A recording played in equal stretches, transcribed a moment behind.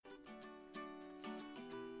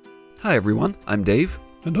Hi everyone, I'm Dave.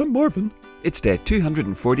 And I'm Marvin. It's day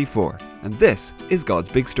 244, and this is God's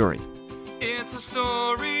Big Story. It's a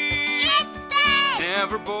story. It's big.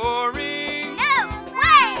 Never boring. No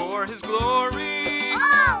way. For His glory.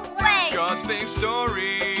 Always. It's God's big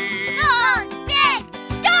story. God's big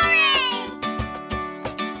story.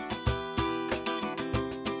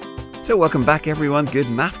 So welcome back everyone, good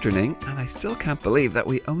afternoon, and I still can't believe that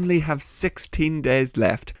we only have 16 days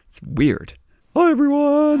left. It's weird. Hi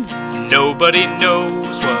everyone. Nobody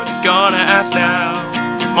knows what he's gonna ask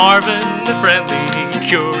now. It's Marvin, the friendly,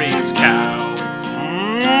 curious cow.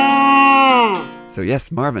 So yes,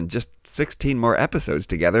 Marvin, just 16 more episodes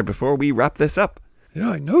together before we wrap this up.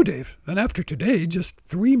 Yeah, I know, Dave. And after today, just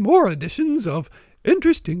 3 more editions of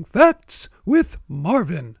Interesting Facts with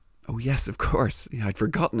Marvin. Oh yes, of course. Yeah, I'd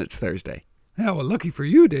forgotten it's Thursday. Yeah, well, lucky for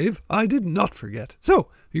you, Dave, I did not forget. So,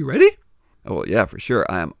 you ready? Oh well, yeah, for sure.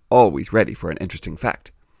 I am always ready for an interesting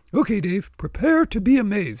fact. Okay, Dave, prepare to be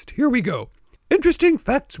amazed. Here we go. Interesting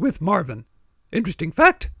Facts with Marvin. Interesting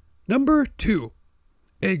fact number 2.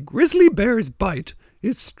 A grizzly bear's bite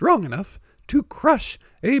is strong enough to crush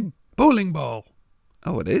a bowling ball.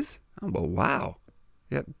 Oh, it is? Oh, well, wow.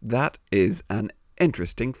 Yeah, that is an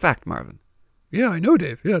interesting fact, Marvin. Yeah, I know,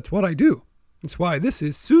 Dave. Yeah, it's what I do. It's why this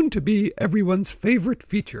is soon to be everyone's favorite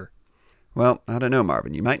feature. Well, I don't know,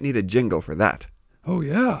 Marvin. You might need a jingle for that. Oh,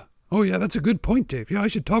 yeah, that's a good point, Dave. Yeah, I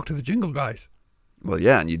should talk to the jingle guys. Well,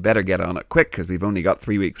 yeah, and you'd better get on it quick because we've only got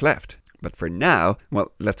 3 weeks left. But for now,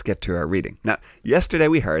 well, let's get to our reading. Now, yesterday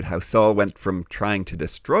we heard how Saul went from trying to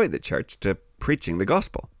destroy the church to preaching the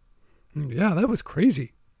gospel. Yeah, that was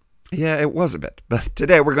crazy. Yeah, it was a bit. But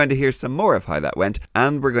today we're going to hear some more of how that went,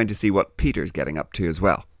 and we're going to see what Peter's getting up to as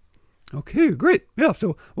well. Okay, great. Yeah,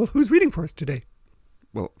 so, well, who's reading for us today?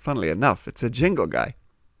 Well, funnily enough, it's a jingle guy.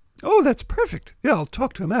 Oh, that's perfect. Yeah, I'll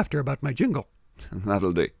talk to him after about my jingle.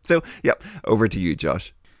 That'll do. So, yep, over to you,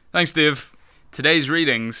 Josh. Thanks, Dave. Today's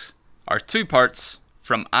readings are 2 parts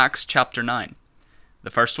from Acts chapter 9.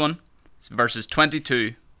 The first one is verses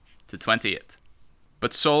 22 to 28.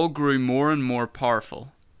 But Saul grew more and more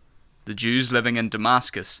powerful. The Jews living in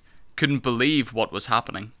Damascus couldn't believe what was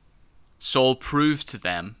happening. Saul proved to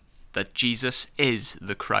them that Jesus is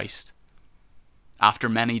the Christ. After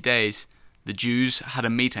many days, the Jews had a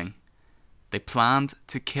meeting. They planned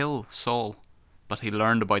to kill Saul, but he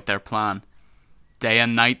learned about their plan. Day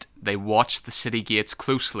and night they watched the city gates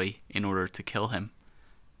closely in order to kill him.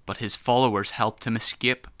 But his followers helped him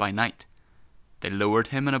escape by night. They lowered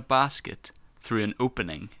him in a basket through an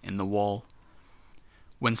opening in the wall.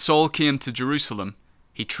 When Saul came to Jerusalem,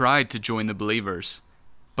 he tried to join the believers,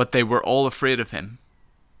 but they were all afraid of him.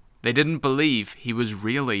 They didn't believe he was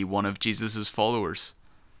really one of Jesus' followers.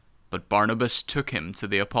 But Barnabas took him to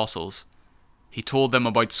the apostles. He told them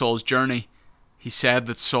about Saul's journey. He said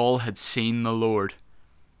that Saul had seen the Lord.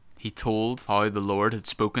 He told how the Lord had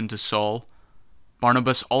spoken to Saul.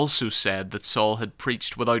 Barnabas also said that Saul had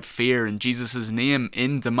preached without fear in Jesus' name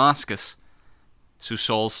in Damascus. So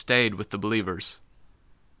Saul stayed with the believers.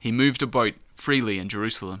 He moved about freely in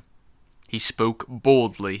Jerusalem. He spoke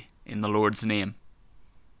boldly in the Lord's name.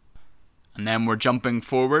 And then we're jumping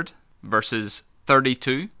forward, verses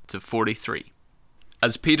 32 to 43.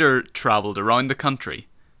 As Peter travelled around the country,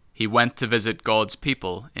 he went to visit God's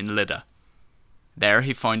people in Lydda. There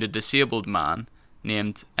he found a disabled man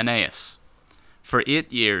named Aeneas. For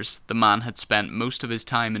 8 years the man had spent most of his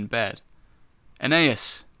time in bed.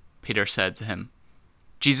 "Aeneas," Peter said to him,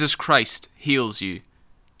 "Jesus Christ heals you.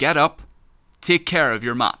 Get up, take care of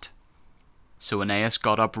your mat." So Aeneas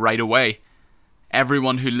got up right away.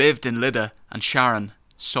 Everyone who lived in Lydda and Sharon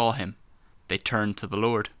saw him. They turned to the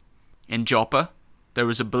Lord. In Joppa, there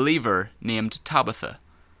was a believer named Tabitha.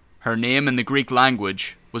 Her name in the Greek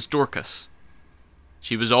language was Dorcas.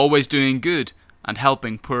 She was always doing good and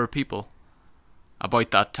helping poor people.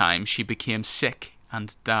 About that time, she became sick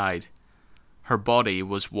and died. Her body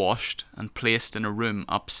was washed and placed in a room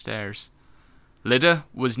upstairs. Lydda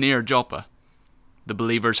was near Joppa. The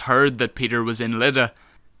believers heard that Peter was in Lydda,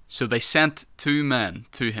 so they sent 2 men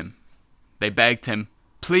to him. They begged him,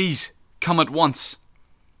 "Please, come at once."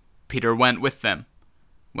 Peter went with them.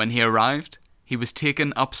 When he arrived, he was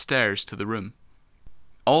taken upstairs to the room.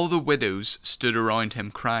 All the widows stood around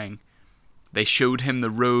him crying. They showed him the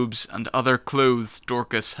robes and other clothes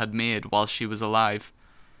Dorcas had made while she was alive.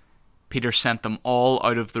 Peter sent them all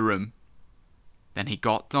out of the room. Then he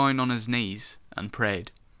got down on his knees and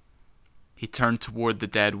prayed. He turned toward the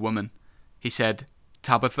dead woman. He said,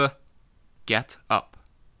 "Tabitha, get up."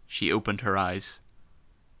 She opened her eyes.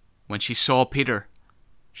 When she saw Peter,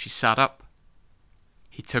 she sat up.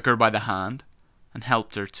 He took her by the hand and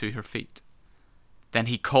helped her to her feet. Then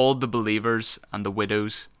he called the believers and the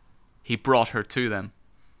widows. He brought her to them.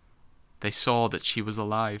 They saw that she was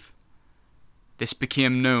alive. This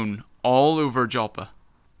became known all over Joppa.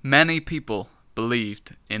 Many people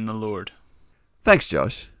believed in the Lord. Thanks,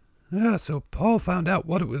 Josh. Yeah, so Paul found out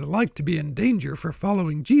what it was like to be in danger for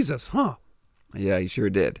following Jesus, huh? Yeah, he sure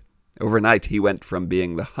did. Overnight, he went from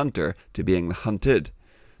being the hunter to being the hunted.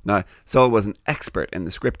 Now, Saul was an expert in the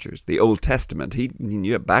scriptures, the Old Testament. He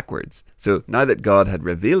knew it backwards. So now that God had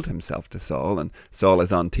revealed himself to Saul, and Saul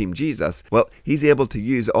is on Team Jesus, well, he's able to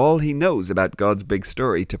use all he knows about God's big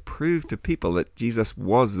story to prove to people that Jesus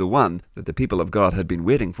was the one that the people of God had been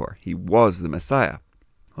waiting for. He was the Messiah.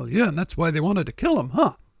 Well, yeah, and that's why they wanted to kill him,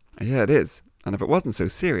 huh? Yeah, it is. And if it wasn't so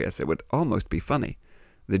serious, it would almost be funny.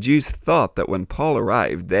 The Jews thought that when Paul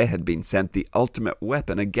arrived, they had been sent the ultimate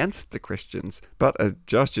weapon against the Christians. But as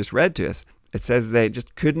Josh just read to us, it says they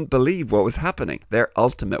just couldn't believe what was happening. Their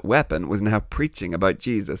ultimate weapon was now preaching about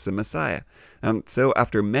Jesus, the Messiah. And so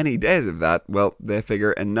after many days of that, well, they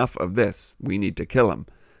figure enough of this. We need to kill him.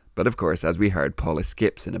 But of course, as we heard, Paul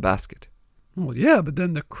escapes in a basket. Well, yeah, but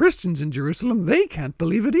then the Christians in Jerusalem, they can't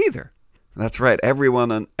believe it either. That's right, everyone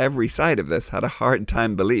on every side of this had a hard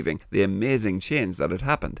time believing the amazing change that had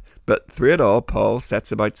happened. But through it all, Paul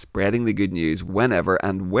sets about spreading the good news whenever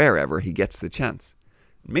and wherever he gets the chance.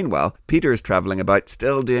 Meanwhile, Peter is travelling about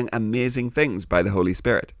still doing amazing things by the Holy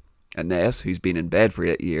Spirit. Aeneas, who's been in bed for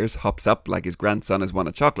 8 years, hops up like his grandson has won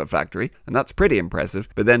a chocolate factory, and that's pretty impressive.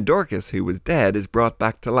 But then Dorcas, who was dead, is brought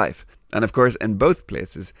back to life. And of course, in both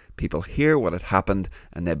places, people hear what had happened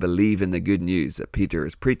and they believe in the good news that Peter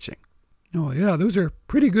is preaching. Oh, yeah, those are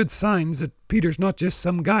pretty good signs that Peter's not just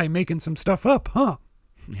some guy making some stuff up, huh?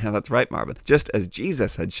 Yeah, that's right, Marvin. Just as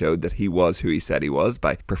Jesus had showed that he was who he said he was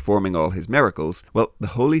by performing all his miracles, well, the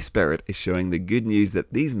Holy Spirit is showing the good news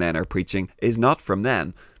that these men are preaching is not from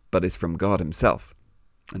them, but is from God himself.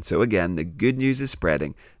 And so again, the good news is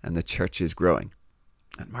spreading and the church is growing.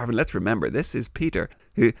 And Marvin, let's remember, this is Peter,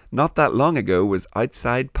 who not that long ago was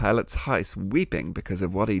outside Pilate's house weeping because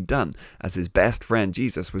of what he'd done, as his best friend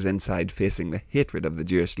Jesus was inside facing the hatred of the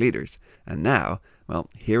Jewish leaders. And now, well,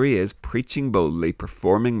 here he is preaching boldly,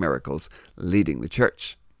 performing miracles, leading the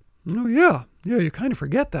church. Oh, yeah. Yeah, you kind of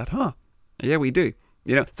forget that, huh? Yeah, we do.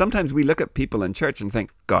 You know, sometimes we look at people in church and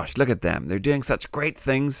think, gosh, look at them. They're doing such great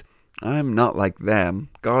things. I'm not like them.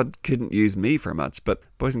 God couldn't use me for much. But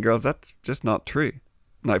boys and girls, that's just not true.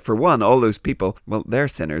 Now, for one, all those people, well, they're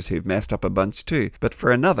sinners who've messed up a bunch too. But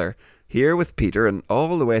for another, here with Peter and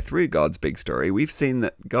all the way through God's big story, we've seen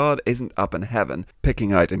that God isn't up in heaven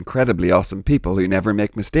picking out incredibly awesome people who never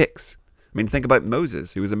make mistakes. I mean, think about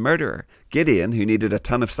Moses, who was a murderer. Gideon, who needed a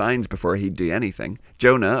ton of signs before he'd do anything.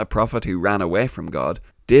 Jonah, a prophet who ran away from God.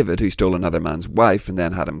 David, who stole another man's wife and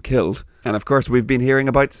then had him killed. And of course, we've been hearing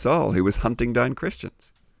about Saul, who was hunting down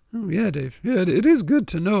Christians. Oh, yeah, Dave. Yeah, it is good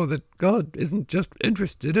to know that God isn't just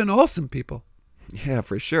interested in awesome people. Yeah,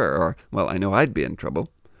 for sure. Or, well, I know I'd be in trouble.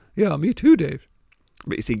 Yeah, me too, Dave.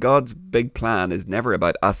 But you see, God's big plan is never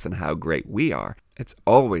about us and how great we are. It's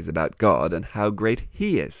always about God and how great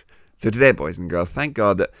He is. So today, boys and girls, thank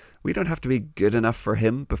God that we don't have to be good enough for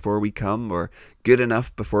Him before we come, or good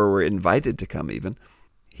enough before we're invited to come even.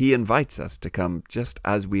 He invites us to come just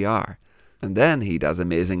as we are. And then He does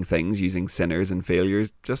amazing things using sinners and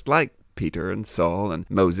failures just like Peter and Saul and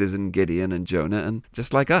Moses and Gideon and Jonah and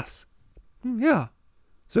just like us. Yeah.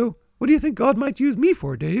 So, what do you think God might use me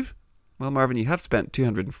for, Dave? Well, Marvin, you have spent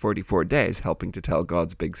 244 days helping to tell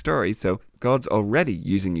God's big story, so God's already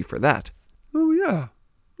using you for that. Oh, yeah.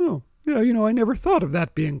 Oh, yeah, I never thought of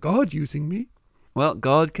that being God using me. Well,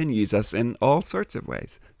 God can use us in all sorts of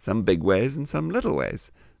ways. Some big ways and some little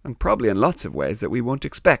ways. And probably in lots of ways that we won't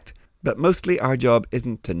expect. But mostly our job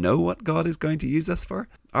isn't to know what God is going to use us for.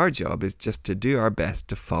 Our job is just to do our best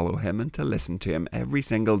to follow Him and to listen to Him every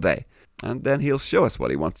single day. And then He'll show us what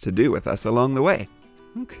He wants to do with us along the way.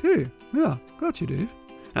 Okay, yeah, got you, Dave.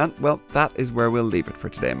 And, well, that is where we'll leave it for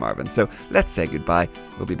today, Marvin. So let's say goodbye.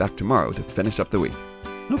 We'll be back tomorrow to finish up the week.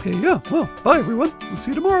 Okay, yeah, well, bye everyone. We'll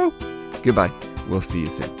see you tomorrow. Goodbye. We'll see you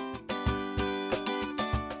soon.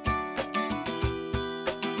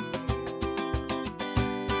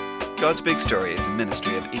 God's Big Story is a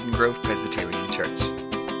ministry of Eden Grove Presbyterian Church.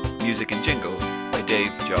 Music and jingles by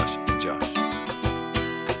Dave Josh